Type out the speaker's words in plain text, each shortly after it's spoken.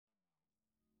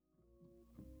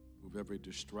remove every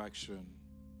distraction,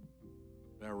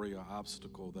 barrier,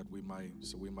 obstacle that we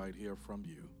might hear from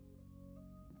you.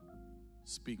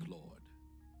 Speak, Lord.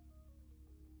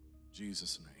 In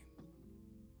Jesus' name.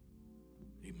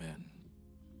 Amen.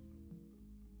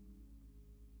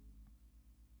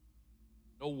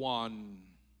 No one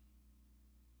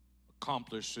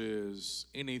accomplishes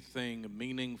anything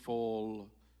meaningful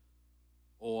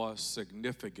or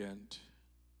significant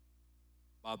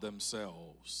by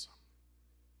themselves.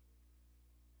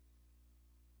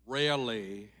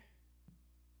 Rarely,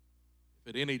 if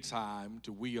at any time,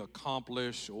 do we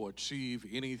accomplish or achieve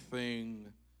anything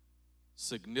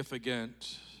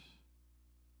significant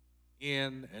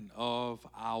in and of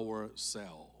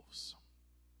ourselves.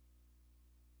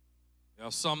 There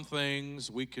are some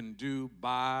things we can do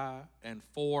by and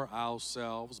for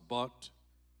ourselves, but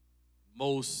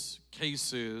most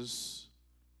cases,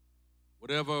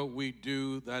 whatever we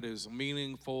do that is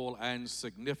meaningful and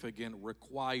significant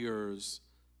requires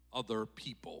other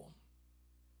people.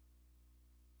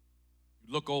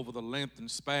 You look over the length and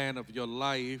span of your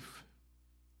life,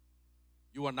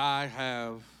 you and I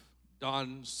have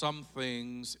done some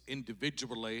things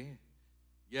individually,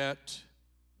 yet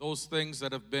those things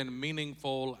that have been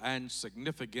meaningful and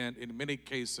significant in many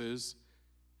cases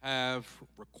have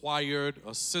required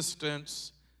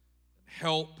assistance,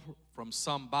 help from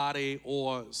somebody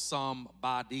or some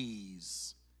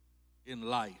bodies in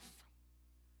life.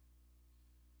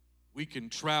 We can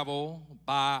travel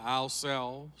by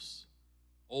ourselves.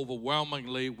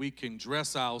 Overwhelmingly, we can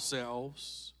dress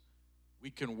ourselves. We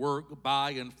can work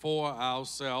by and for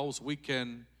ourselves. We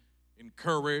can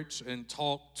encourage and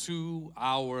talk to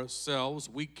ourselves.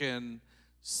 We can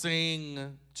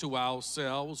sing to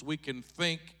ourselves. We can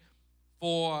think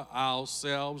for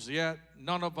ourselves. Yet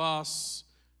none of us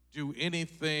do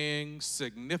anything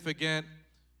significant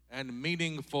and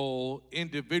meaningful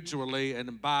individually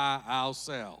and by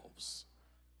ourselves.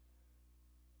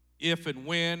 If and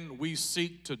when we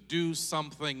seek to do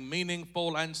something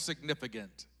meaningful and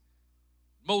significant,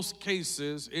 most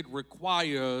cases it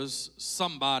requires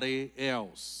somebody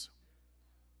else.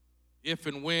 If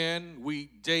and when we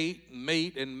date,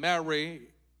 mate, and marry,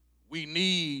 we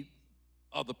need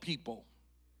other people.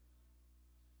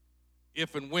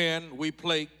 If and when we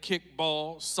play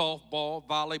kickball, softball,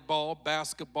 volleyball,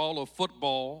 basketball, or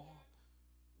football,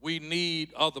 we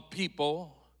need other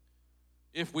people.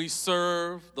 If we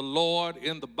serve the Lord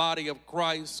in the body of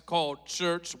Christ called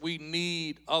church, we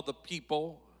need other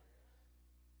people.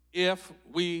 If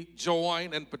we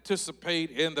join and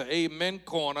participate in the Amen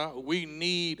Corner, we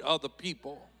need other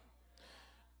people.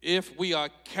 If we are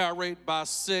carried by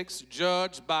 6,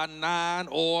 judged by 9,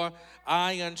 or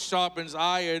iron sharpens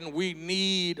iron, we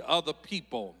need other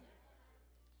people.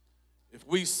 If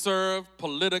we serve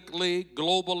politically,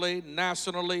 globally,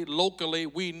 nationally, locally,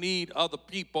 we need other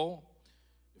people.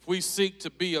 If we seek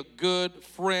to be a good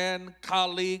friend,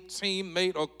 colleague,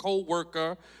 teammate, or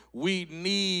co-worker, we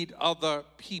need other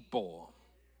people.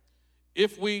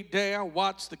 If we dare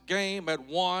watch the game at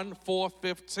 1,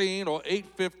 4:15, or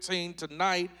 8:15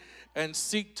 tonight and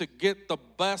seek to get the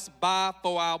best buy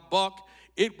for our buck,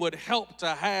 it would help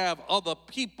to have other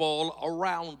people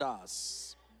around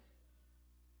us.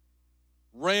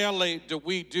 Rarely do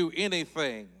we do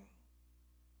anything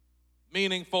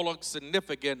meaningful or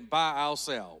significant by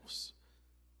ourselves,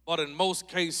 but in most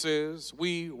cases,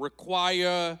 we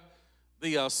require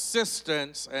the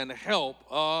assistance and help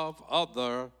of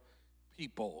other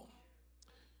people.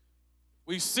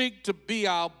 We seek to be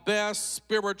our best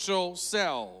spiritual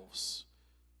selves.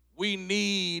 We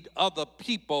need other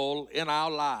people in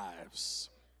our lives.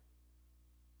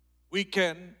 We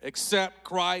can accept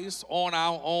Christ on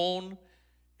our own.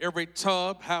 Every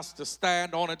tub has to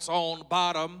stand on its own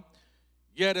bottom.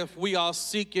 Yet if we are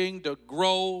seeking to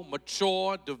grow,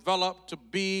 mature, develop to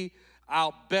be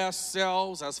our best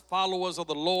selves as followers of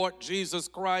the Lord Jesus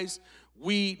Christ,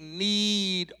 we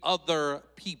need other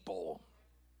people.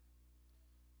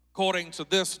 According to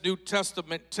this New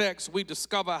Testament text, we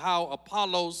discover how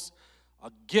Apollos,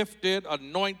 a gifted,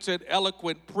 anointed,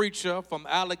 eloquent preacher from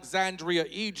Alexandria,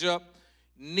 Egypt,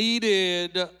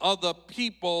 needed other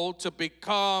people to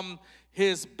become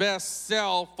his best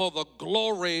self for the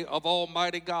glory of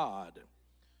Almighty God.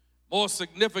 More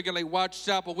significantly, Watch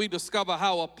Chapel, we discover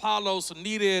how Apollos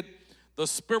needed the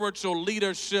spiritual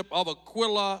leadership of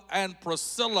Aquila and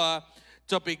Priscilla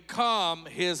to become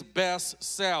his best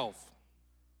self.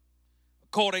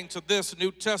 According to this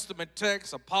New Testament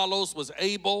text, Apollos was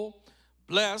able,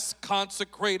 blessed,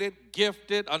 consecrated,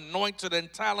 gifted, anointed,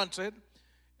 and talented.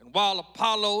 And while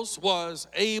Apollos was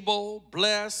able,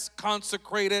 blessed,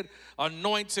 consecrated,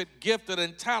 anointed, gifted,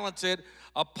 and talented,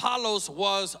 Apollos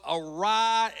was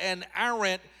awry and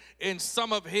errant in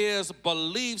some of his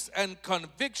beliefs and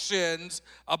convictions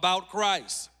about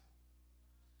Christ.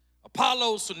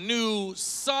 Apollos knew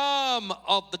some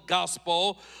of the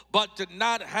gospel, but did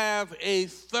not have a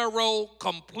thorough,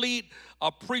 complete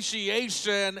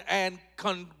appreciation and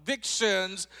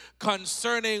convictions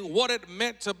concerning what it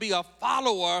meant to be a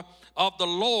follower of the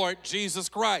Lord Jesus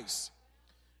Christ.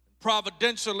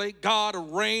 Providentially, God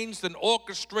arranged and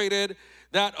orchestrated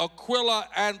that Aquila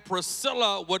and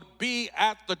Priscilla would be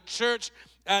at the church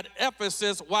at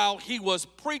Ephesus while he was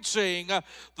preaching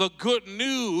the good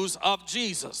news of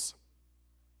Jesus.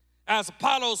 As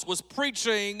Apollos was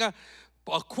preaching,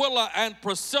 Aquila and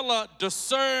Priscilla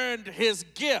discerned his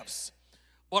gifts,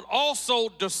 but also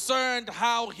discerned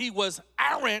how he was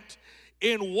errant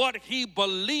in what he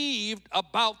believed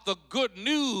about the good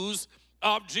news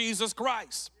of Jesus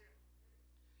Christ.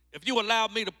 If you allow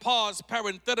me to pause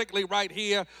parenthetically right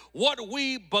here, what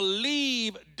we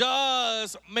believe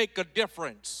does make a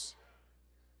difference.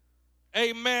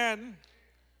 Amen.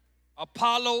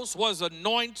 Apollos was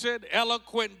anointed,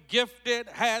 eloquent, gifted,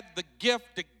 had the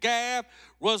gift to gab,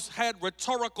 had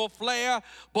rhetorical flair,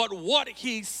 but what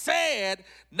he said,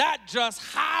 not just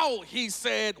how he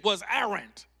said, was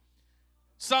errant.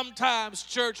 Sometimes,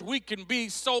 church, we can be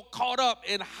so caught up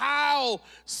in how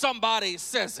somebody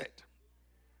says it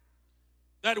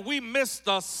that we miss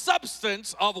the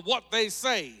substance of what they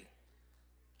say.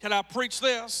 Can I preach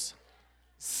this?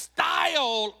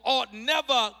 Style ought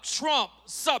never trump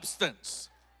substance.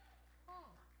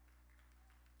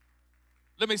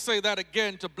 Let me say that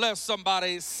again to bless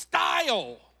somebody.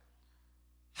 Style,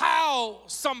 how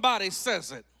somebody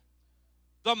says it,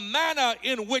 the manner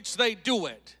in which they do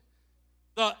it,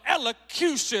 the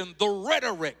elocution, the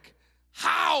rhetoric,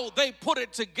 how they put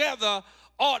it together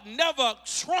ought never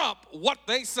trump what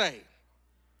they say.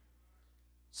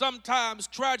 Sometimes,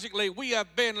 tragically, we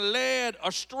have been led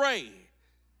astray,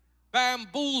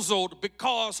 bamboozled,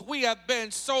 because we have been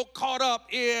so caught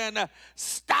up in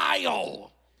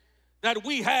style that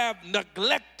we have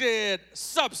neglected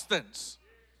substance.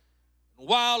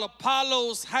 While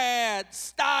Apollos had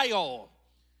style,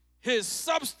 his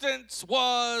substance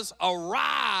was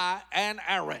awry and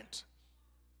errant.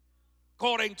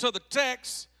 According to the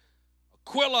text,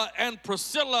 Aquila and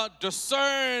Priscilla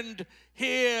discerned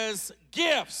his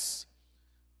gifts,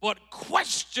 but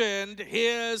questioned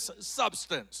his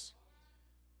substance.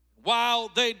 While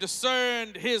they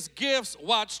discerned his gifts,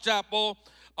 Watch Chapel,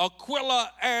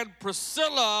 Aquila and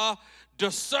Priscilla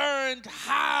discerned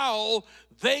how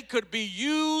they could be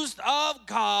used of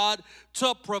God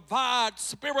to provide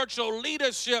spiritual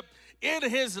leadership in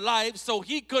his life so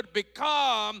he could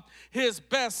become his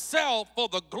best self for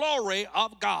the glory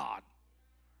of God.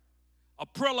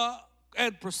 Aquila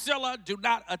and Priscilla do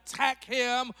not attack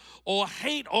him or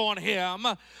hate on him,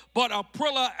 but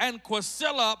Aquila and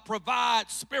Priscilla provide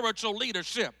spiritual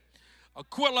leadership.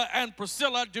 Aquila and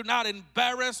Priscilla do not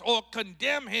embarrass or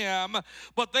condemn him,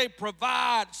 but they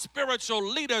provide spiritual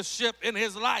leadership in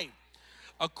his life.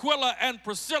 Aquila and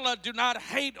Priscilla do not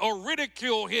hate or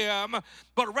ridicule him,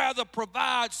 but rather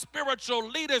provide spiritual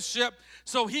leadership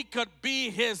so he could be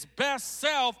his best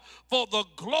self for the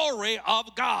glory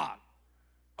of God.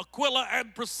 Aquila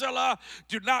and Priscilla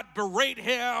do not berate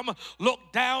him, look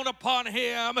down upon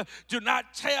him, do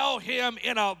not tell him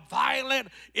in a violent,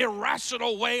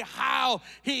 irrational way how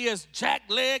he is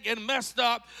jackleg and messed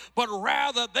up, but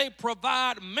rather they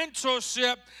provide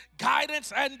mentorship,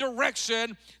 guidance, and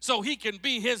direction so he can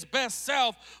be his best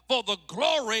self for the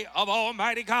glory of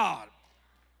Almighty God.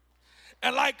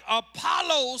 And like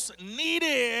Apollos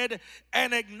needed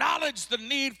and acknowledged the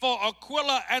need for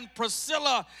Aquila and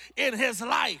Priscilla in his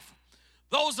life,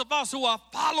 those of us who are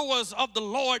followers of the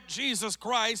Lord Jesus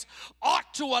Christ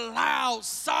ought to allow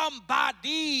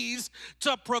somebodies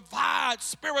to provide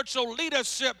spiritual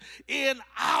leadership in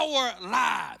our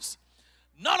lives.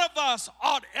 None of us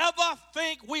ought ever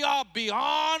think we are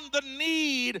beyond the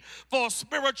need for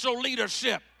spiritual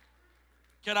leadership.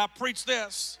 Can I preach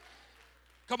this?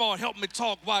 Come on, help me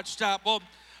talk, Watch Chapel.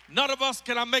 None of us,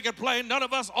 can I make it plain? None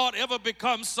of us ought ever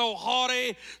become so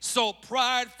haughty, so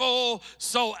prideful,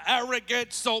 so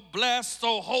arrogant, so blessed,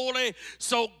 so holy,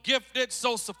 so gifted,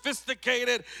 so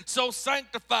sophisticated, so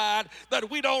sanctified that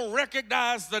we don't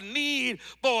recognize the need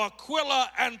for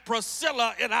Aquila and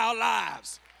Priscilla in our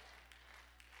lives.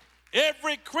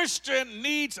 Every Christian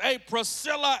needs a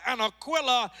Priscilla and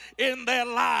Aquila in their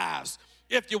lives.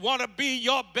 If you want to be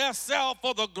your best self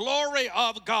for the glory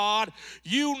of God,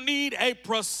 you need a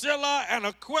Priscilla and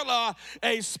Aquila,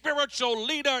 a spiritual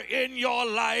leader in your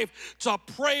life to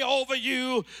pray over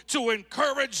you, to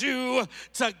encourage you,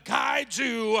 to guide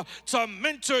you, to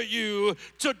mentor you,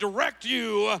 to direct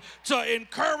you, to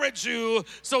encourage you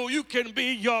so you can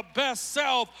be your best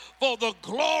self for the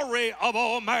glory of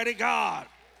Almighty God.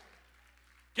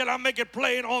 Can I make it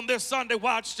plain on this Sunday,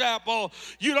 Watch Chapel?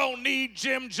 You don't need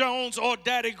Jim Jones or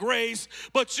Daddy Grace,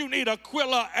 but you need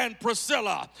Aquila and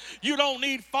Priscilla. You don't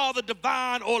need Father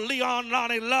Divine or Leon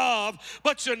Lonnie Love,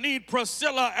 but you need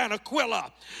Priscilla and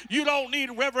Aquila. You don't need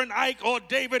Reverend Ike or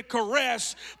David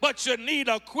Koresh, but you need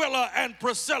Aquila and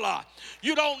Priscilla.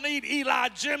 You don't need Eli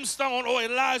Gemstone or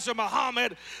Elijah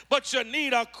Muhammad, but you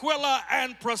need Aquila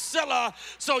and Priscilla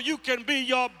so you can be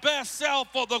your best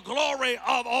self for the glory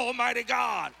of Almighty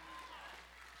God.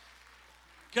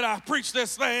 Can I preach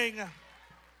this thing?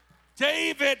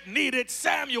 David needed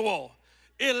Samuel.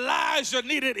 Elijah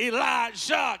needed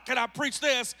Elijah. Can I preach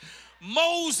this?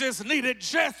 Moses needed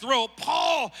Jethro.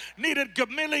 Paul needed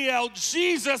Gamaliel.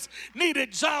 Jesus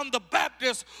needed John the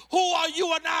Baptist. Who are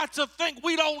you and I to think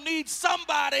we don't need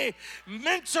somebody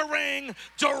mentoring,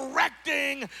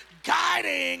 directing,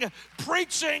 guiding,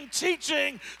 preaching,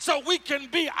 teaching, so we can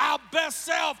be our best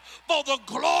self for the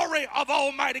glory of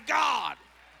Almighty God?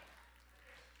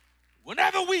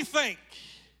 Whenever we think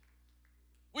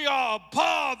we are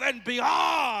above and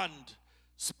beyond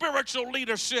spiritual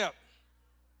leadership,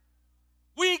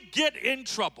 we get in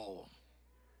trouble.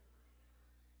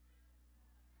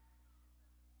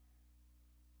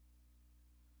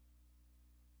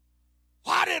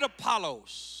 Why did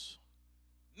Apollos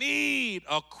need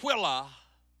Aquila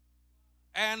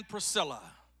and Priscilla?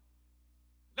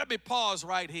 Let me pause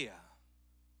right here.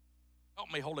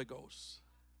 Help me, Holy Ghost.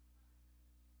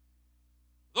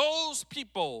 Those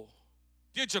people,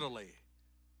 digitally,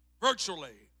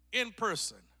 virtually, in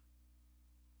person,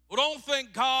 who don't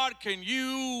think God can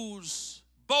use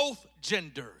both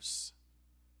genders,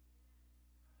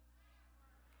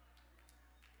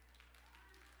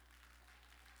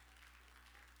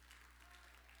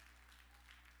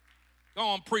 go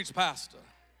on, preach, Pastor.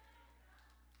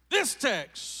 This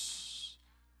text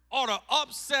ought to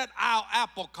upset our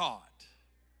apple cart,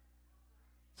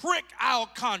 prick our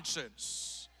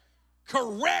conscience,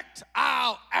 correct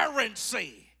our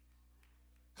errancy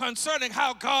concerning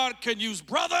how God can use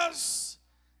brothers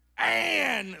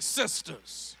and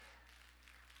sisters.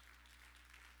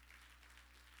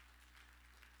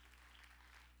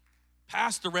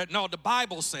 Pastor read, no, the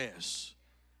Bible says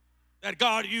that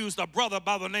God used a brother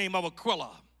by the name of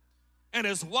Aquila and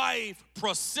his wife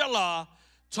Priscilla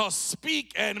to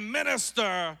speak and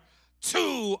minister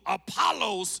to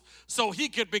Apollos so he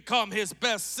could become his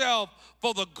best self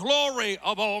for the glory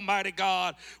of Almighty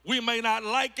God. We may not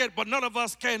like it, but none of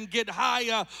us can get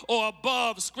higher or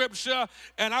above Scripture.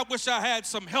 And I wish I had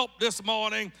some help this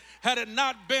morning. Had it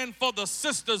not been for the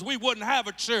sisters, we wouldn't have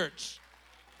a church.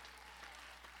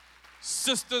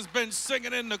 Sisters been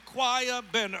singing in the choir,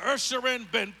 been ushering,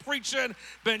 been preaching,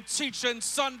 been teaching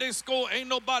Sunday school. Ain't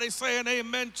nobody saying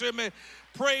amen to me.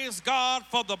 Praise God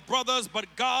for the brothers, but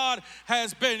God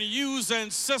has been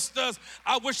using sisters.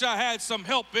 I wish I had some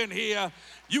help in here.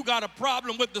 You got a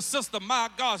problem with the sister. My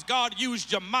gosh, God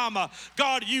used your mama.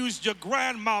 God used your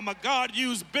grandmama. God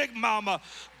used Big Mama.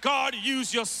 God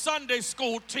used your Sunday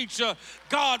school teacher.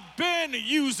 God been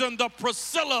using the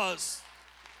Priscillas.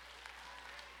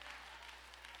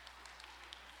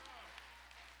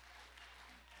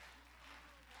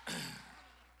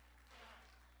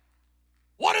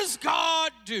 What does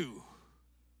God do?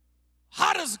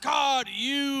 How does God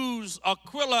use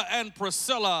Aquila and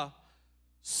Priscilla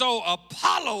so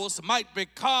Apollos might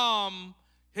become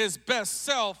his best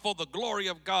self for the glory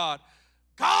of God?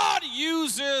 God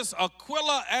uses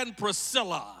Aquila and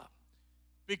Priscilla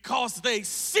because they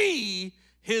see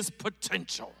his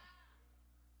potential.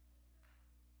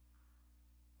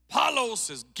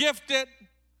 Apollos is gifted,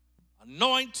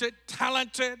 anointed,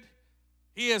 talented.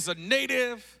 He is a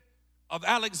native of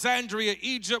Alexandria,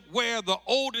 Egypt, where the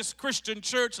oldest Christian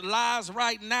church lies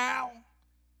right now.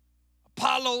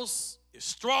 Apollos is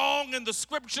strong in the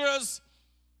scriptures,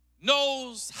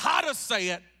 knows how to say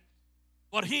it,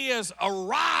 but he is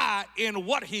awry in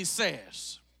what he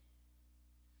says.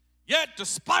 Yet,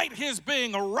 despite his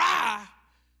being awry,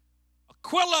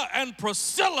 Aquila and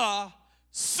Priscilla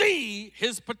see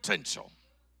his potential.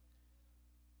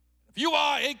 If you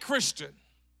are a Christian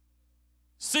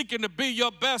seeking to be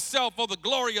your best self for the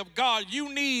glory of God,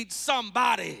 you need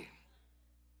somebody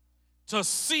to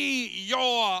see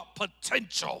your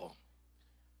potential.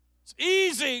 It's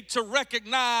easy to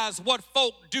recognize what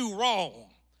folk do wrong.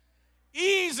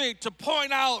 Easy to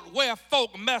point out where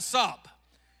folk mess up.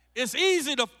 It's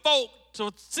easy to folk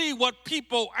to see what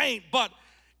people ain't, but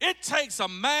it takes a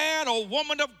man or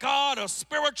woman of God, a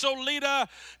spiritual leader,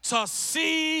 to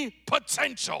see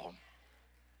potential.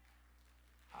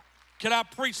 Can I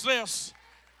preach this?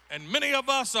 And many of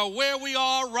us are where we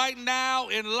are right now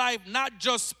in life, not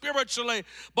just spiritually,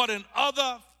 but in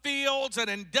other fields and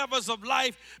endeavors of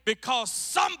life, because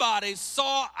somebody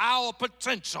saw our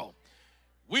potential.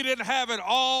 We didn't have it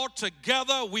all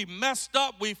together. We messed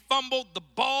up. We fumbled the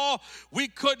ball. We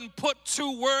couldn't put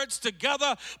two words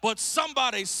together, but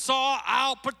somebody saw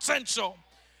our potential.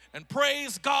 And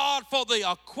praise God for the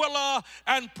Aquila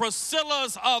and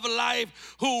Priscillas of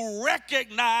life who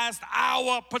recognized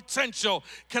our potential.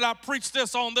 Can I preach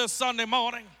this on this Sunday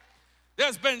morning?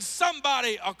 There's been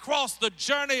somebody across the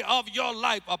journey of your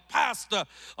life, a pastor,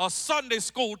 a Sunday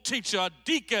school teacher, a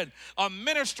deacon, a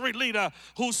ministry leader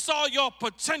who saw your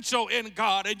potential in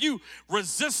God, and you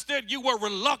resisted, you were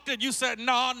reluctant, you said,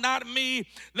 no, not me,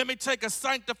 let me take a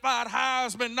sanctified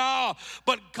Heisman, no.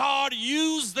 But God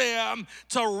used them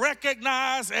to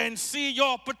recognize and see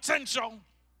your potential.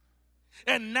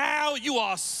 And now you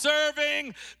are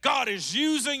serving. God is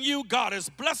using you. God is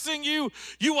blessing you.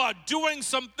 You are doing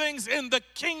some things in the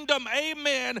kingdom,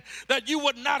 amen, that you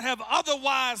would not have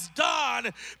otherwise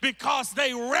done because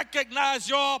they recognize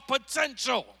your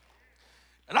potential.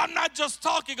 And I'm not just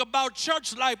talking about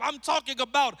church life. I'm talking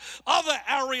about other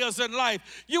areas in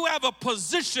life. You have a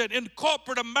position in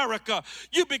corporate America.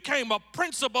 You became a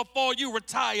principal before you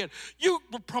retired. You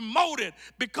were promoted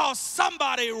because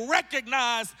somebody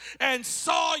recognized and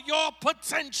saw your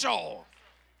potential.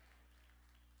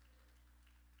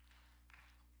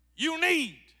 You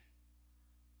need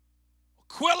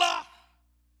Aquila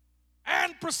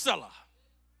and Priscilla,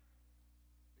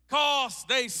 because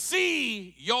they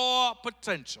see your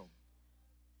potential.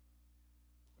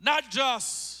 Not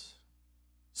just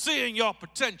seeing your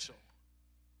potential.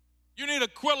 You need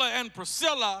Aquila and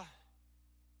Priscilla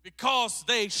because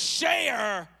they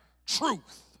share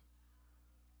truth.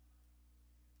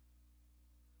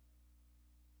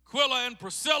 Aquila and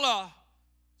Priscilla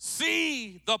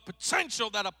see the potential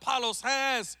that Apollos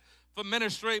has for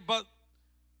ministry, but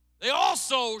they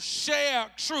also share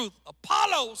truth.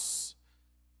 Apollos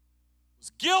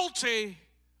was guilty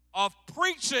of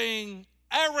preaching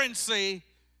errancy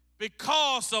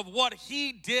because of what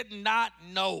he did not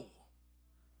know.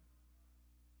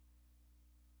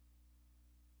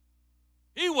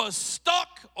 He was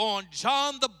stuck on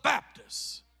John the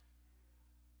Baptist.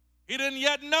 He didn't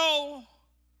yet know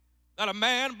that a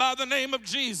man by the name of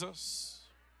Jesus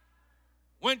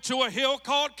went to a hill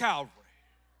called Calvary.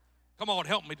 Come on,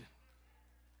 help me.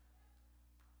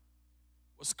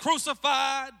 Was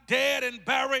crucified, dead, and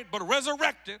buried, but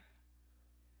resurrected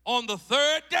on the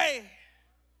third day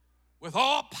with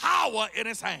all power in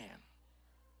his hand.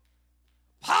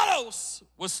 Apollos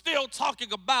was still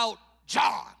talking about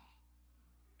John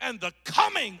and the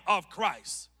coming of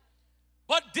Christ,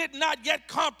 but did not yet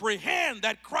comprehend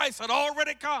that Christ had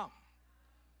already come,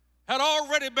 had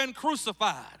already been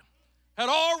crucified, had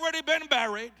already been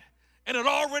buried, and had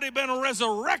already been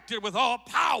resurrected with all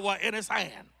power in his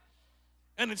hand.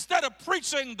 And instead of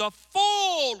preaching the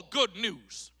full good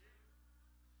news,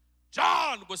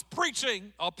 John was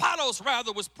preaching, Apollos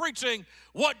rather, was preaching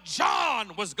what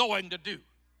John was going to do.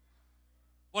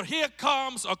 But here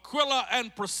comes Aquila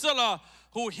and Priscilla,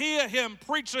 who hear him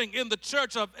preaching in the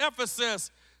church of Ephesus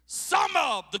some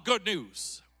of the good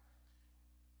news.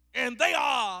 And they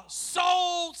are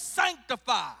so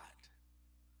sanctified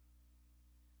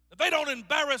that they don't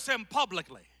embarrass him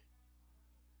publicly.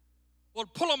 Well,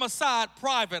 pull him aside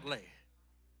privately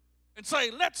and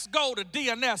say, let's go to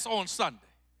DNS on Sunday.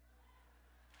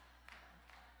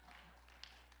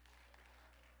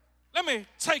 Let me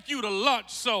take you to lunch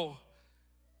so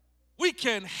we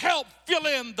can help fill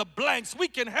in the blanks. We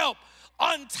can help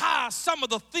untie some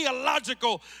of the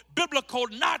theological, biblical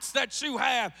knots that you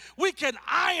have. We can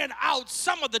iron out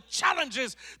some of the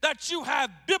challenges that you have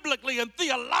biblically and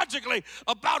theologically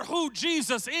about who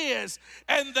Jesus is.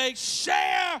 And they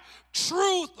share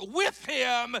truth with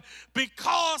him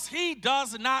because he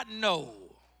does not know.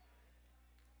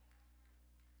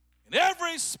 And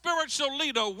every spiritual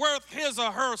leader worth his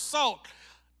or her salt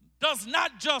does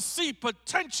not just see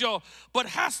potential, but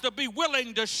has to be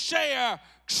willing to share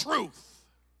truth.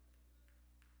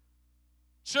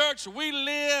 Church, we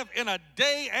live in a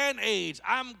day and age,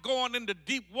 I'm going into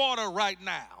deep water right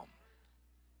now,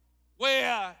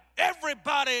 where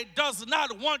everybody does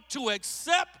not want to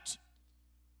accept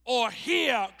or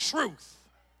hear truth.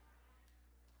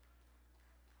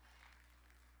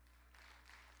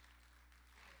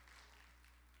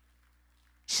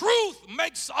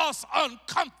 makes us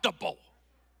uncomfortable.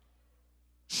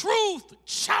 Truth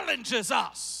challenges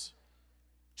us.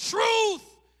 Truth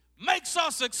makes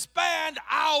us expand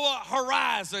our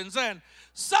horizons. And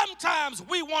sometimes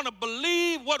we want to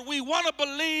believe what we want to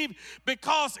believe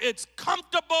because it's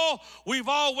comfortable. We've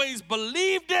always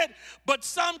believed it, but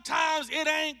sometimes it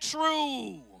ain't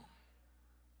true.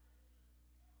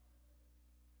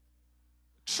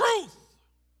 Truth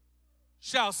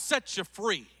shall set you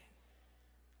free.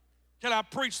 Can I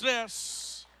preach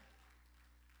this?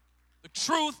 The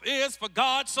truth is, for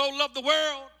God so loved the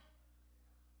world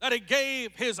that he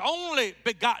gave his only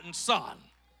begotten Son,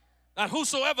 that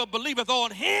whosoever believeth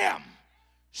on him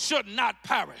should not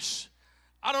perish.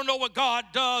 I don't know what God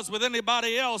does with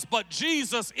anybody else, but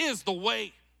Jesus is the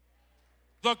way,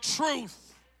 the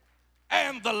truth,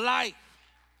 and the life.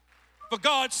 For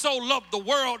God so loved the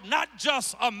world, not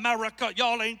just America,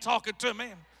 y'all ain't talking to me,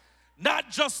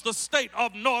 not just the state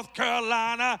of North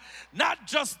Carolina, not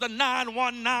just the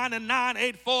 919 and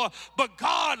 984, but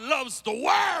God loves the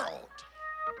world.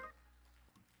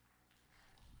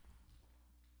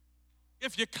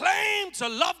 If you claim to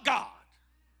love God,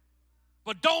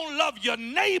 but don't love your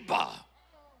neighbor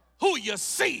who you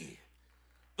see,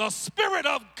 the Spirit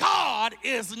of God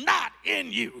is not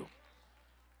in you.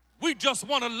 We just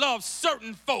want to love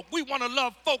certain folk. We want to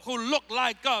love folk who look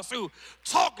like us, who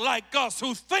talk like us,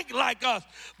 who think like us.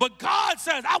 But God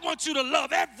says, I want you to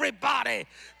love everybody.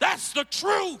 That's the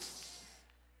truth.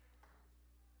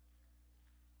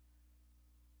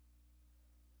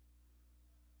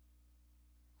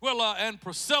 Aquila and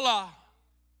Priscilla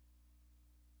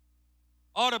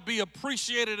ought to be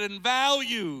appreciated and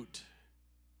valued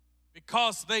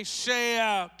because they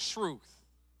share truth.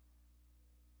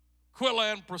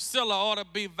 Aquila and Priscilla ought to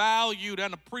be valued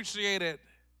and appreciated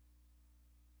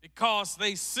because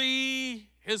they see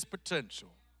his potential.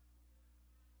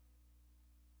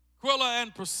 Aquila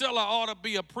and Priscilla ought to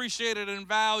be appreciated and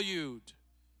valued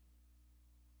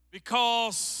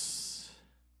because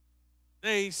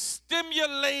they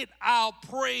stimulate our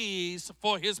praise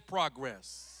for his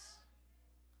progress.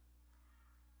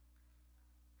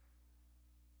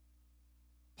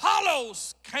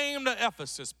 Apollos came to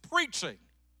Ephesus preaching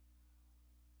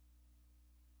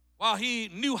while he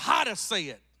knew how to say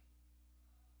it,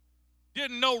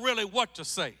 didn't know really what to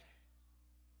say.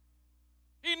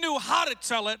 He knew how to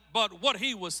tell it, but what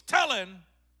he was telling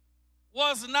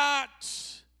was not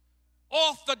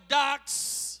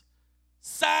orthodox,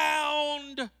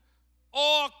 sound,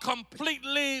 or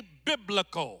completely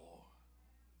biblical.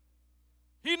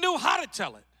 He knew how to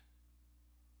tell it.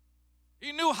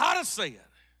 He knew how to say it.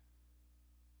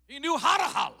 He knew how to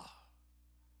holler.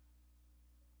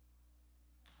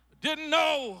 Didn't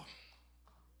know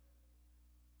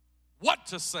what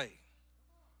to say.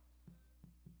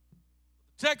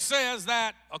 The text says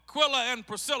that Aquila and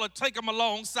Priscilla take him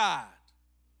alongside,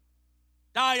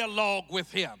 dialogue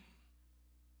with him.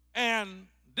 And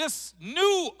this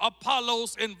new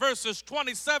Apollos in verses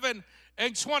 27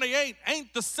 and 28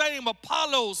 ain't the same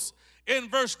Apollos in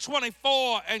verse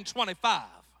 24 and 25.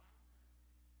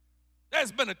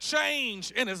 There's been a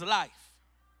change in his life.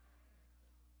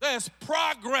 There's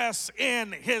progress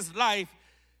in his life.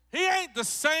 He ain't the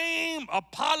same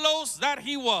Apollos that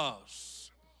he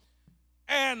was.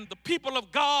 And the people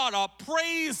of God are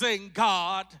praising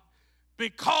God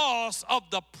because of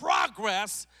the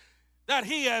progress that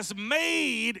he has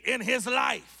made in his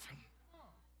life.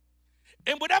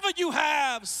 And whenever you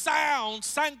have sound,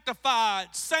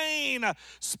 sanctified, sane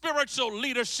spiritual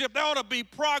leadership, there ought to be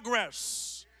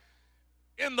progress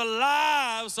in the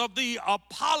lives of the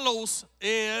Apollos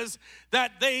is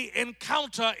that they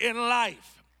encounter in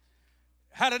life.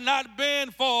 Had it not been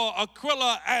for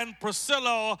Aquila and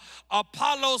Priscilla,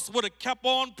 Apollos would have kept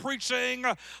on preaching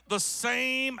the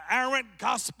same errant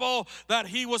gospel that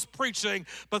he was preaching.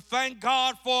 But thank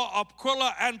God for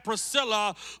Aquila and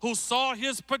Priscilla, who saw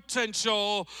his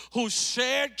potential, who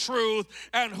shared truth,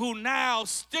 and who now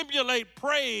stimulate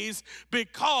praise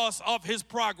because of his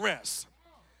progress.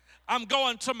 I'm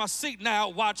going to my seat now,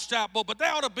 Watch Chapel, but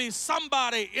there ought to be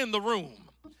somebody in the room.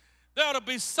 There ought to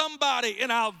be somebody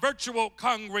in our virtual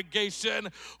congregation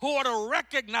who ought to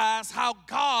recognize how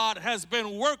God has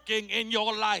been working in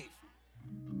your life.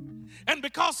 And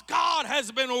because God has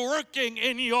been working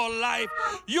in your life,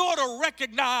 you ought to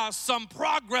recognize some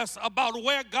progress about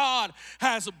where God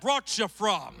has brought you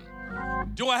from.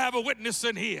 Do I have a witness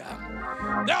in here?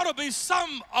 There ought to be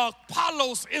some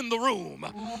Apollos in the room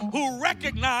who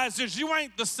recognizes you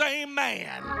ain't the same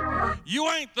man. You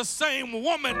ain't the same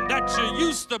woman that you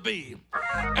used to be.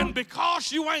 And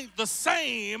because you ain't the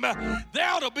same, there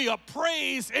ought to be a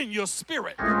praise in your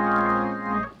spirit.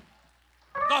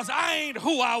 because I ain't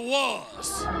who I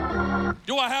was.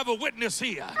 Do I have a witness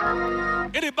here?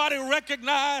 Anybody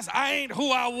recognize I ain't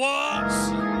who I was?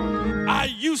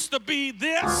 I used to be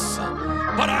this,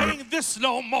 but I ain't this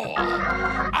no more.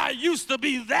 I used to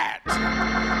be that,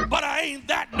 but I ain't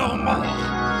that no more.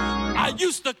 I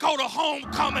used to go to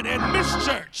homecoming and miss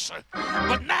church,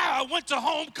 but now I went to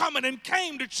homecoming and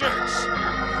came to church.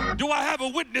 Do I have a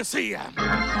witness here?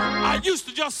 I used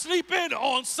to just sleep in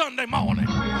on Sunday morning,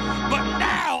 but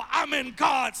now I'm in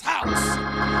God's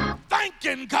house,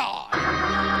 thanking God,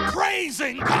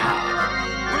 praising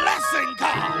God, blessing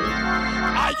God.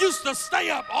 I used to stay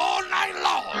up all night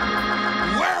long,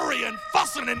 worrying,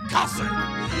 fussing, and cussing,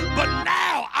 but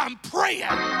now I'm praying,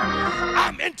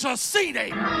 I'm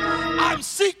interceding, I'm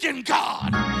seeking God,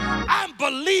 I'm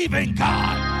believing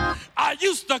God. I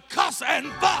used to cuss and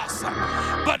fuss,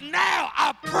 but now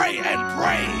I pray and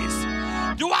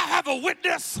praise. Do I have a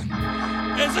witness?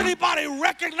 Is anybody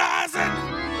recognizing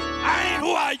I ain't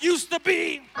who I used to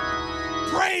be?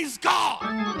 Praise God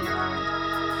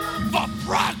for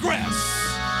progress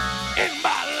in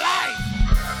my life.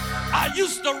 I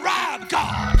used to rob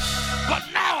God, but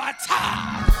now I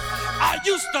tithe. I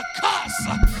used to cuss,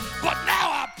 but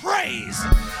now I praise.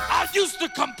 I used to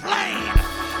complain,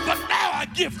 but now I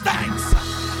give thanks.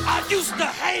 I used to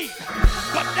hate,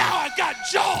 but now I got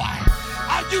joy.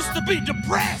 I used to be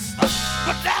depressed,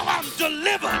 but now I'm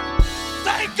delivered.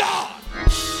 Thank God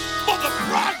for the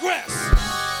progress.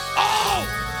 Oh,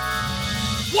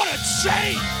 what a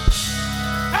change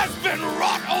has been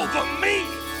wrought over me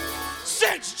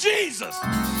since Jesus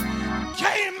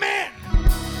came in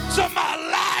to my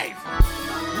life.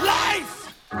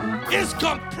 Life is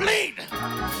complete.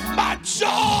 My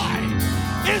joy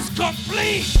is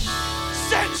complete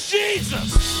since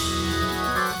Jesus.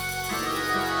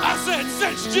 I said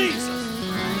since Jesus.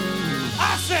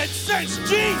 I said since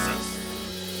Jesus.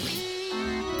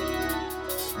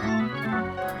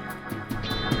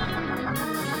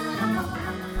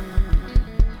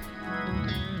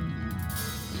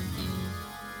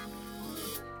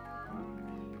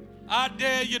 I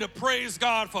dare you to praise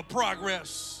God for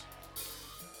progress.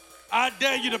 I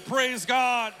dare you to praise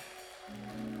God.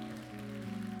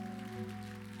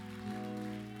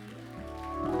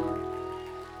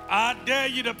 I dare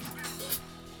you to.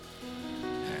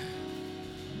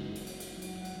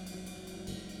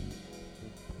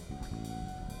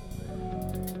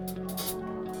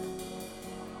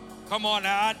 Come on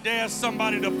now, I dare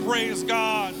somebody to praise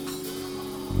God.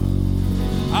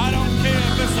 I don't care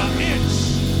if it's an inch.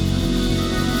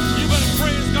 You better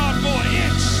praise God for an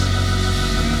inch.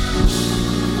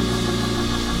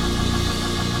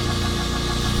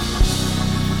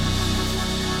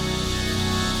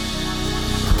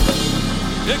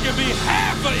 It can be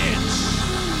half an inch.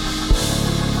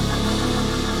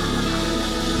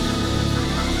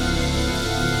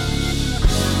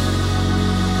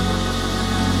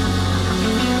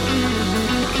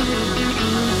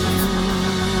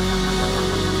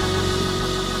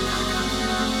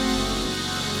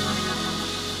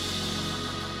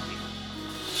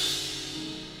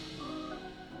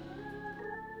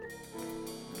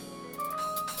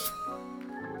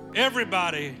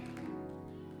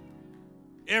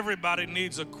 Everybody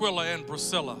needs Aquila and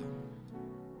Priscilla.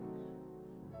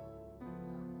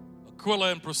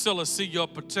 Aquila and Priscilla see your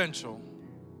potential.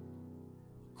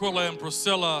 Aquila and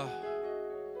Priscilla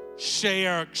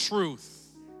share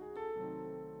truth.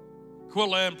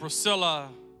 Aquila and Priscilla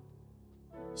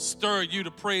stir you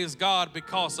to praise God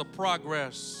because of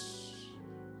progress.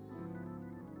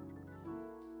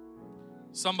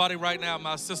 Somebody right now,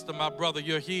 my sister, my brother,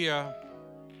 you're here.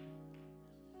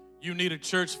 You need a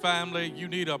church family. You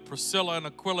need a Priscilla and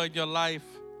Aquila in your life.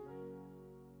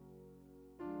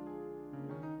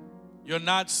 You're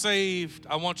not saved.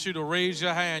 I want you to raise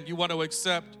your hand. You want to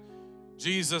accept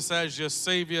Jesus as your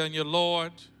Savior and your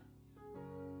Lord.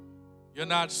 You're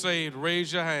not saved.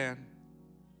 Raise your hand.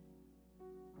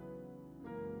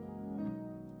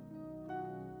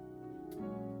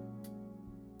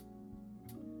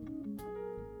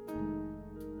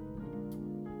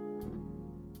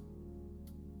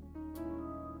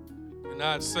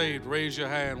 Not saved, raise your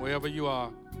hand wherever you are.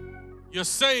 You're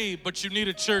saved, but you need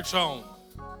a church home.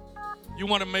 You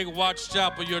want to make Watch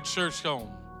Chapel your church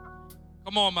home.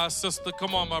 Come on, my sister.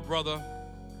 Come on, my brother.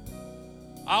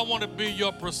 I want to be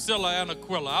your Priscilla and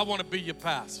Aquila. I want to be your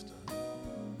pastor.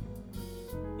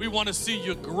 We want to see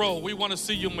you grow. We want to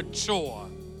see you mature.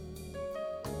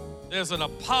 There's an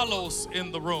Apollos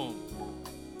in the room.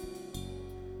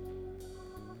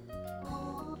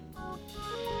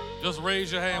 Just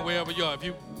raise your hand wherever you are.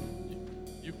 If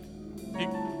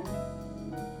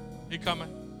he coming.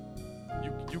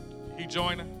 He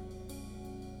joining?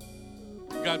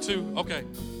 You got two? Okay.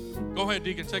 Go ahead,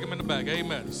 Deacon. Take him in the back.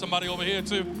 Amen. Somebody over here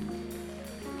too?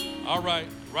 All right.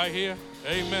 Right here.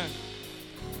 Amen.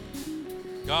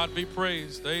 God be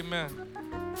praised. Amen.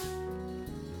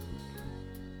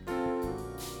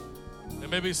 There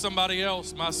may be somebody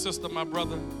else, my sister, my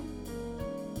brother.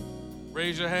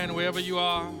 Raise your hand wherever you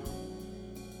are.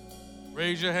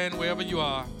 Raise your hand wherever you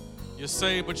are. You're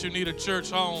saved, but you need a church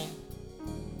home.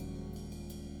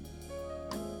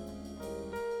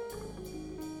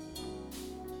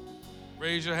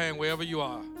 Raise your hand wherever you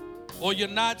are. Or you're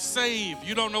not saved.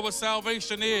 You don't know what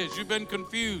salvation is. You've been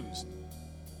confused.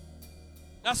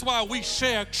 That's why we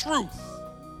share truth.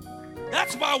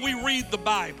 That's why we read the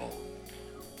Bible.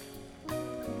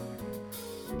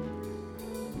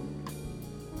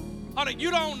 Honey,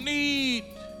 you don't need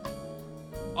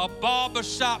a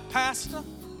barbershop pastor,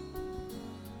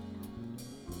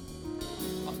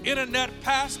 an internet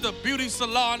pastor, beauty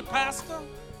salon pastor.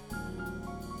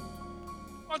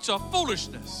 Bunch of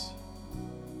foolishness.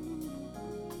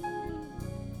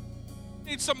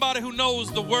 Need somebody who knows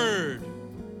the word,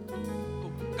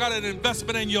 who got an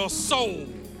investment in your soul.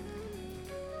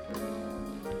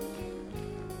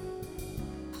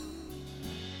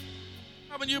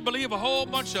 How many of you believe a whole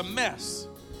bunch of mess?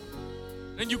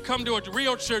 Then you come to a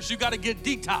real church, you got to get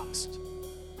detoxed.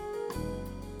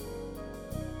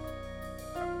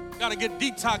 Got to get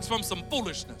detoxed from some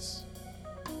foolishness.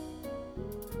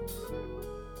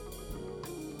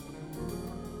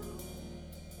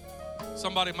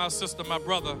 Somebody, my sister, my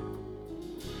brother,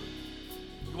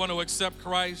 you want to accept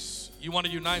Christ, you want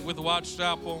to unite with Watts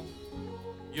Chapel,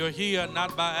 you're here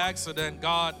not by accident.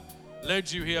 God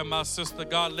led you here, my sister.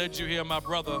 God led you here, my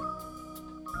brother.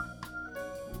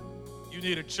 You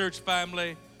need a church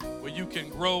family where you can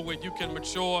grow, where you can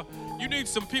mature. You need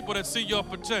some people that see your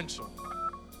potential.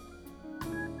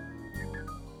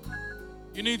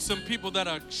 You need some people that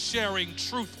are sharing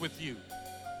truth with you.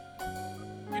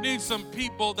 You need some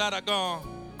people that are going to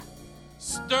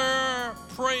stir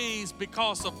praise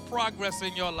because of progress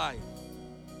in your life.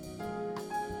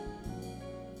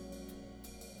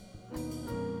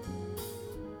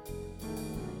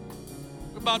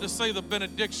 We're about to say the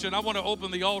benediction. I want to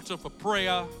open the altar for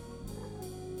prayer.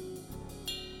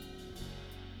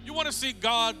 You want to see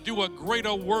God do a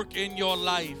greater work in your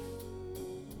life.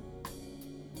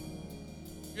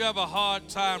 You have a hard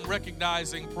time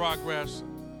recognizing progress.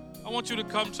 I want you to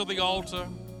come to the altar.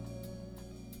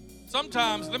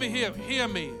 Sometimes, let me hear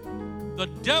me. The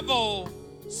devil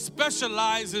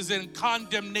specializes in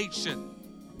condemnation.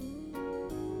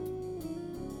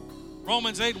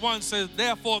 Romans 8:1 says,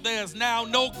 therefore there is now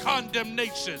no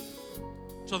condemnation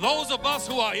to those of us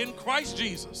who are in Christ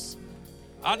Jesus.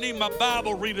 I need my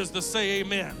Bible readers to say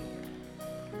amen.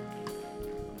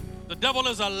 The devil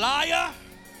is a liar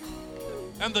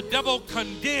and the devil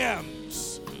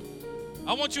condemns.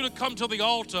 I want you to come to the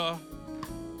altar.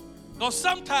 Because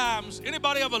sometimes,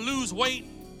 anybody ever lose weight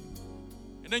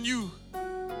and then you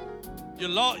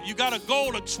got a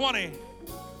goal of 20,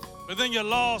 but then you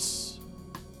lost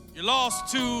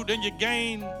 2, then you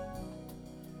gained.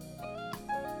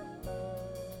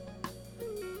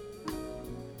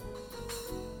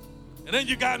 And then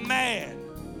you got mad.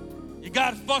 You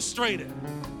got frustrated.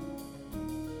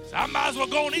 So I might as well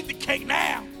go and eat the cake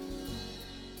now.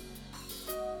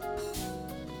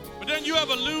 But then you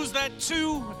ever lose that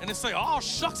 2 and they say, oh,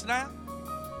 shucks now.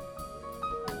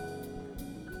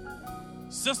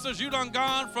 Sisters, you done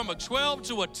gone from a 12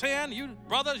 to a 10. You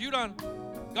brothers, you done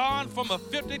gone from a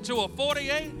 50 to a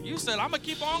 48. You said, I'm going to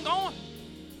keep on going.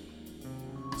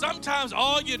 Sometimes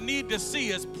all you need to see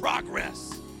is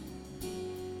progress.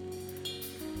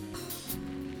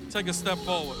 Take a step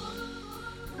forward.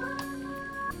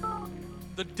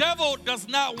 The devil does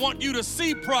not want you to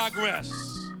see progress.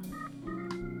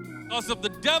 Because if the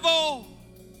devil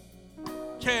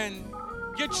can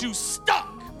get you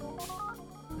stuck,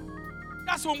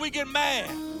 that's when we get mad.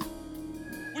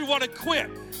 We want to quit.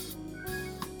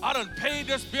 I done paid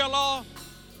this bill off.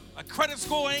 My credit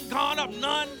score ain't gone up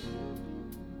none.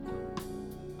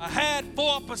 I had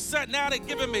 4%, now they're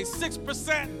giving me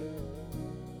 6%.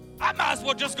 I might as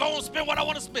well just go and spend what I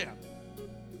want to spend.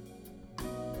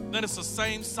 Then it's the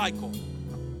same cycle.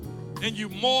 Then you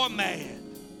more mad.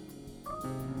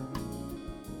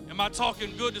 Am I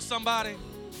talking good to somebody?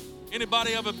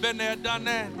 Anybody ever been there, done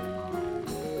that?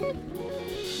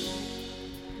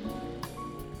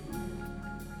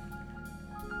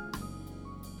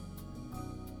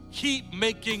 Keep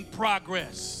making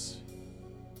progress.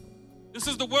 This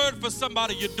is the word for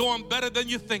somebody. You're doing better than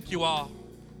you think you are.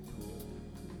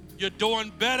 You're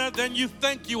doing better than you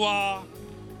think you are.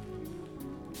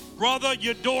 Brother,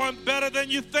 you're doing better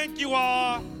than you think you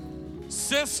are.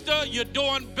 Sister, you're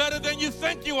doing better than you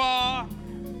think you are.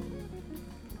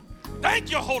 Thank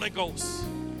you, Holy Ghost.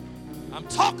 I'm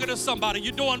talking to somebody.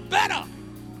 You're doing better.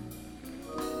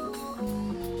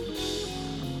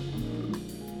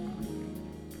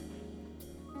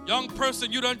 Young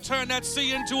person, you done turn that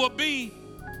C into a B.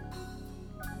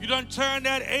 You done turn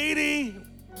that 80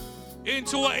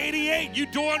 into an 88. You're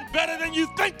doing better than you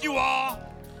think you are.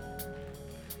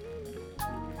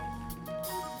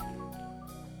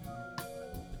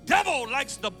 The devil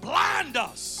likes to blind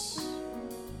us.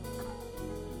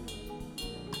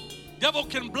 Devil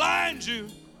can blind you.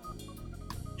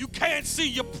 You can't see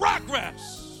your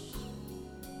progress.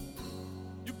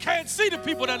 You can't see the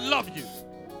people that love you.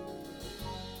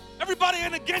 Everybody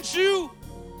ain't against you.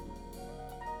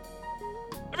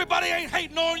 Everybody ain't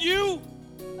hating on you.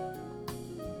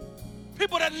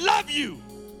 People that love you.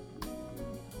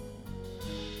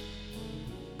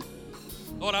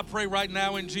 Lord, I pray right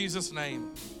now in Jesus'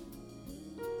 name,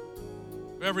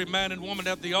 for every man and woman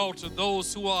at the altar,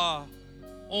 those who are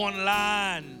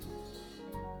online,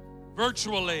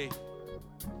 virtually,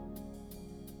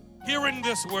 hearing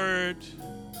this word,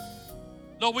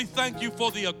 Lord, we thank you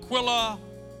for the Aquila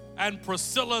and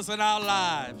Priscilla's in our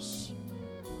lives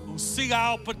who see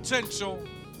our potential,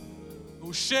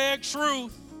 who share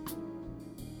truth,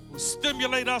 who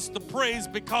stimulate us to praise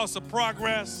because of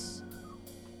progress.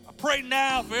 I pray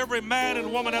now for every man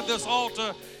and woman at this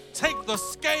altar, take the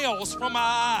scales from our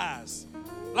eyes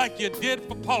like you did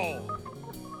for Paul.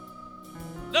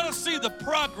 Let us see the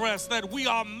progress that we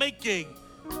are making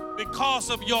because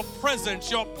of your presence,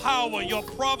 your power, your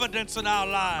providence in our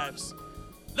lives.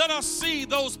 Let us see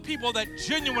those people that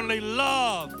genuinely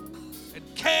love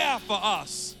and care for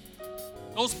us.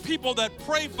 Those people that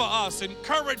pray for us,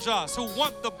 encourage us, who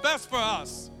want the best for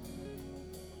us.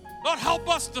 Lord, help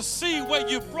us to see where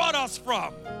you brought us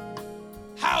from,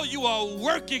 how you are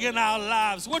working in our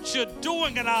lives, what you're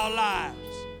doing in our lives.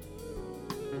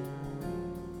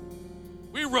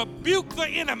 We rebuke the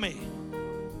enemy.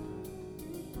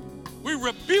 We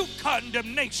rebuke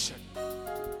condemnation.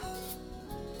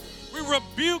 We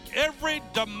rebuke every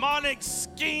demonic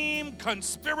scheme,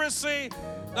 conspiracy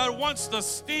that wants to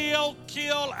steal,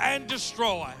 kill, and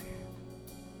destroy.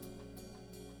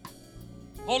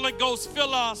 Holy Ghost,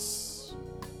 fill us.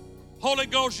 Holy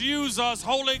Ghost, use us.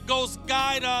 Holy Ghost,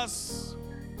 guide us.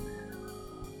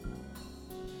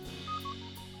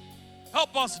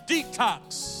 Help us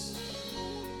detox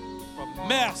from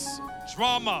mess,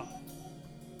 drama,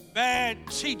 bad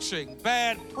teaching,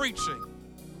 bad preaching.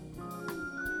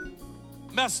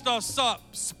 Messed us up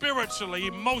spiritually,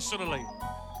 emotionally,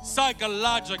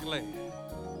 psychologically.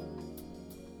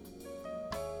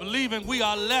 Believing we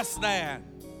are less than,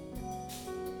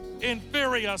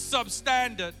 inferior,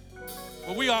 substandard,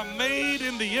 but we are made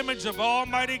in the image of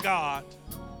Almighty God.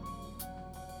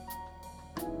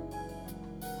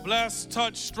 Bless,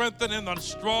 touch, strengthen in the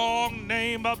strong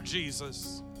name of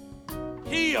Jesus.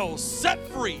 Heal, set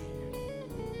free.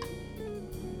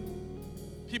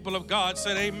 People of God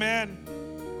said amen.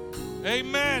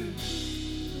 Amen.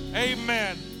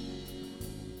 Amen.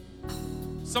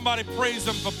 Somebody praise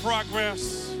him for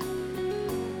progress.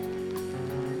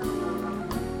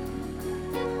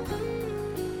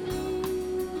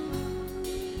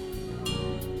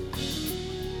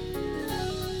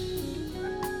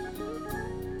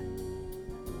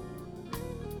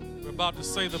 We're about to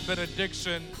say the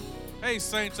benediction. Hey,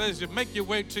 saints, as you make your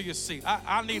way to your seat,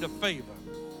 I need a favor.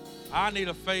 I need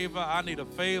a favor. I need a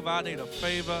favor. I need a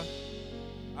favor.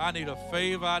 I need a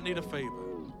favor. I need a favor.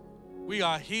 We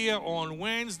are here on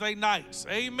Wednesday nights.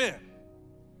 Amen.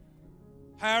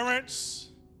 Parents,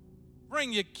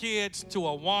 bring your kids to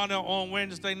Awana on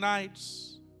Wednesday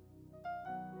nights.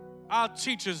 Our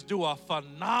teachers do a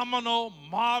phenomenal,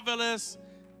 marvelous,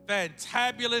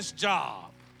 fantabulous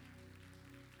job.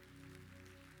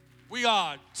 We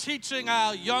are teaching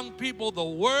our young people the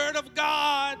Word of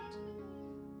God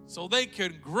so they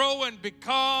can grow and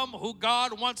become who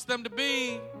God wants them to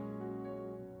be.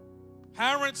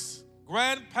 Parents,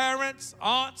 grandparents,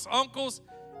 aunts, uncles,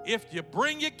 if you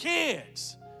bring your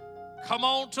kids, come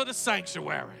on to the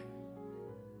sanctuary.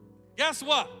 Guess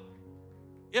what?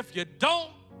 If you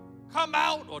don't come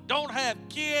out or don't have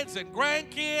kids and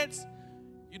grandkids,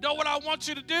 you know what I want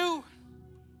you to do?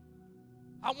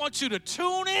 I want you to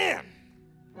tune in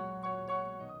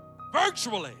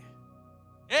virtually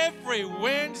every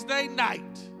Wednesday night.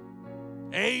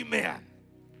 Amen.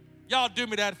 Y'all do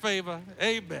me that favor.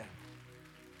 Amen.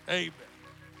 Amen.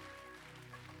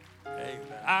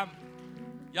 Amen.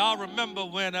 Y'all remember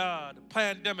when the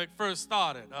pandemic first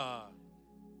started?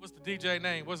 What's the DJ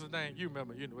name? What's his name? You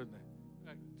remember. You know his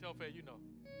name. Tell Faye, you know.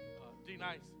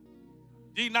 D-Nice.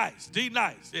 D-Nice.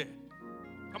 D-Nice, yeah.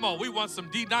 Come on, we want some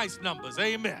D-Nice numbers.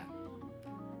 Amen.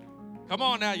 Come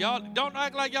on now, y'all. Don't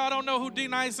act like y'all don't know who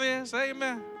D-Nice is.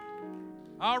 Amen.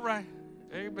 All right.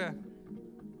 Amen.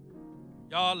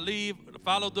 Y'all leave,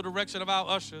 follow the direction of our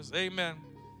ushers. Amen.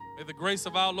 May the grace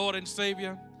of our Lord and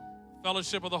Savior,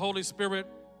 fellowship of the Holy Spirit,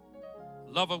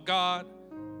 love of God,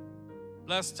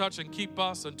 bless, touch, and keep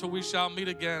us until we shall meet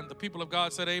again. The people of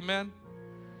God said amen.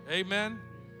 Amen.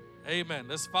 Amen.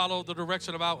 Let's follow the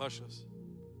direction of our ushers.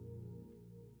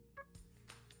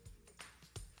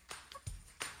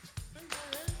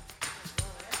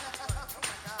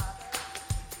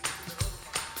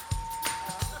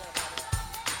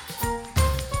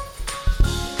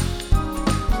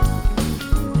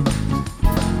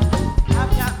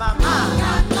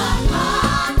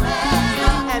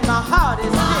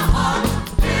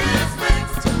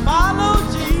 Follow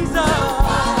Jesus all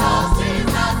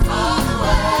the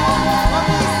way. What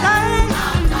we say?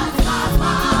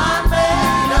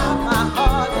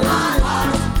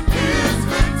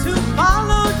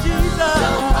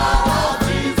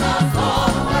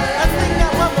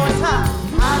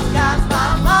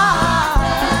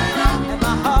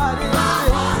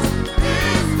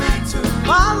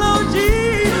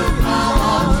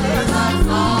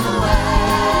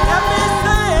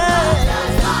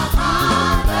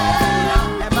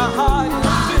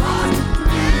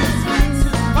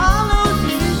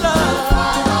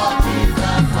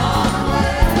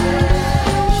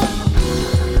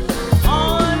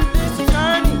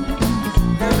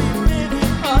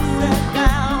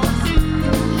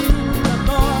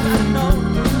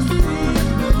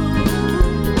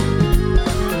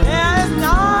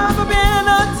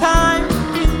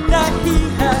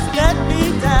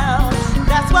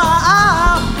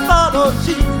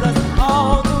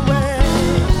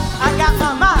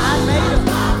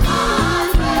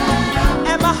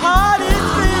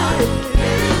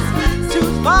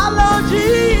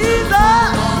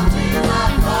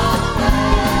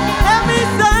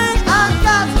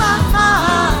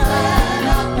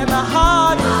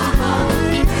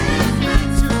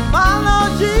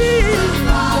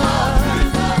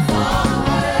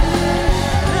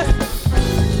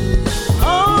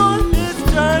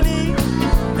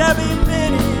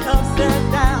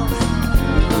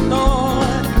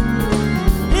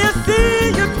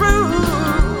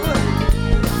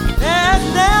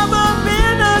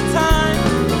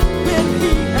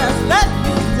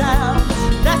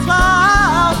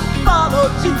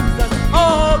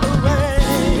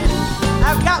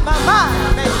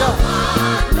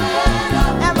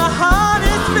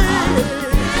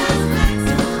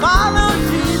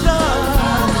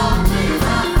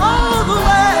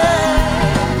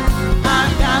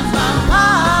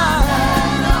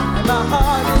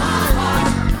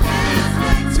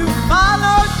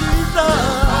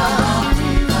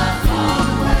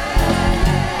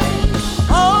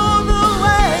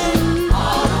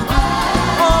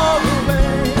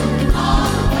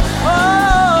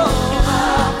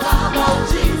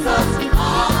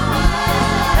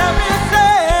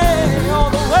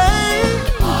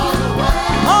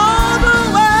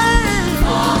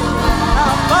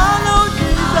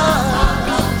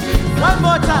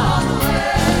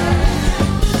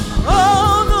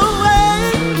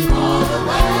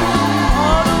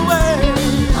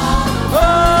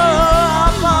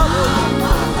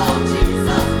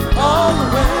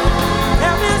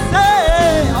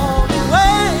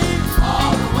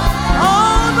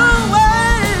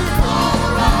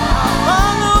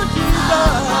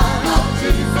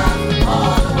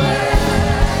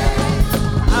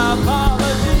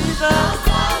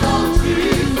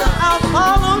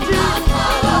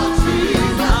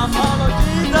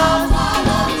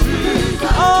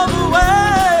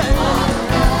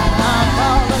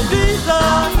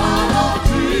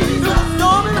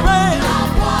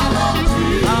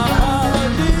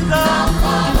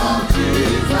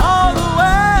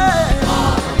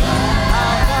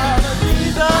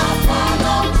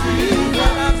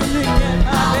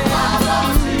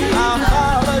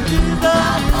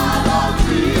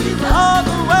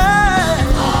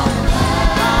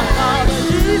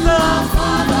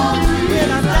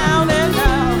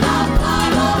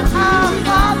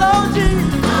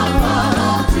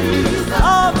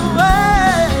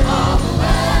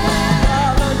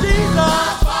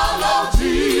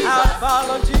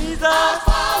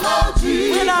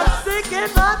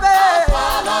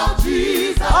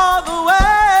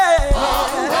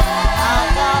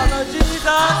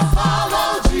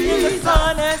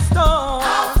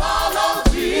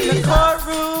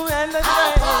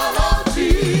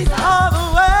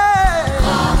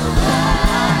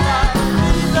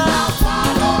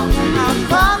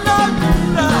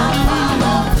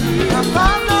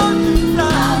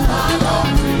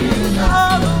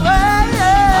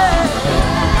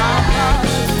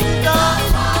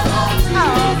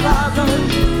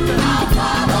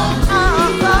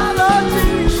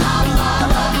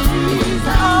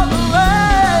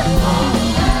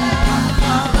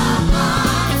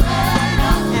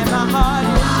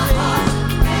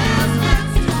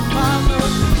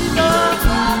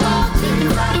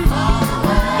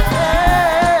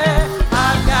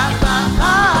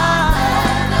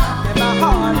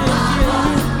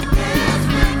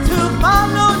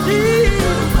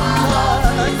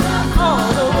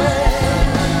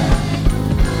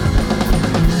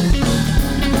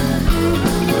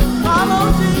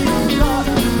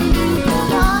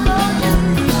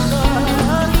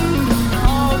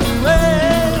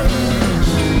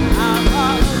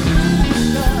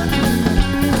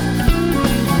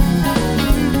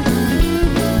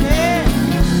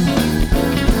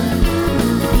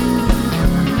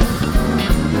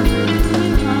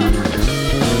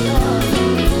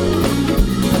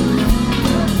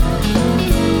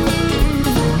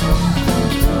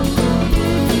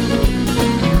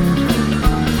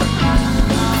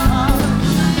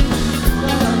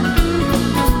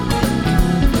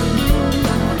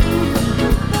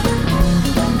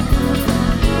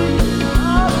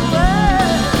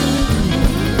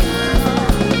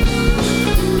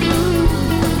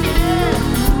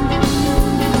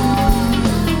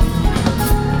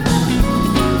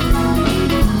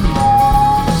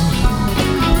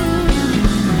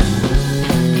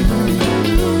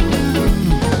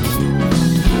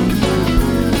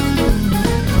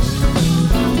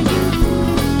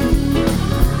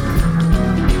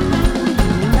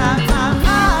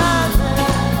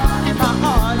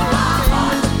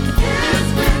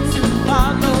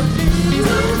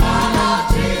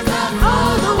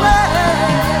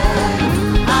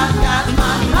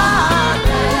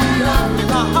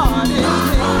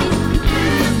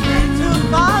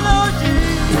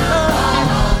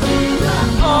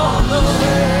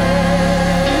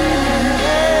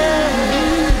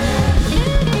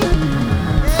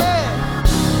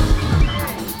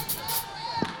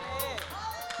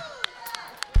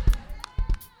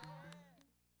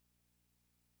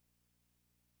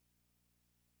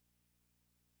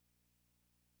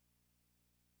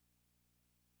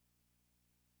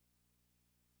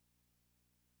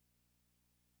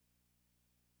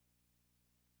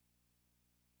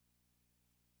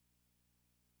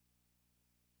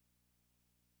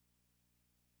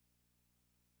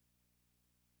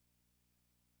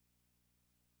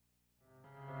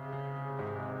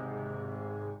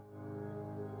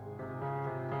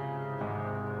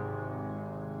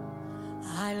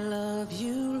 I love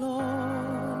you,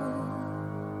 Lord,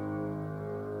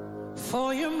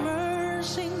 for your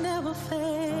mercy never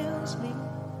fails me.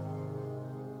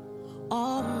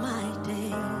 All my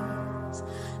days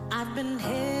I've been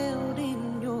held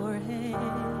in your hand.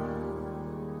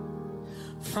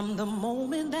 From the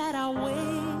moment that I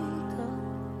wake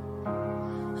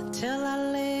up until I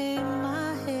lay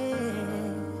my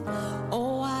head,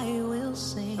 oh, I will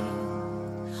sing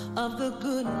of the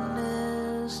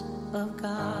goodness of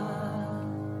God.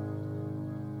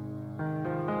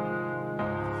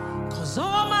 'Cause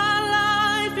all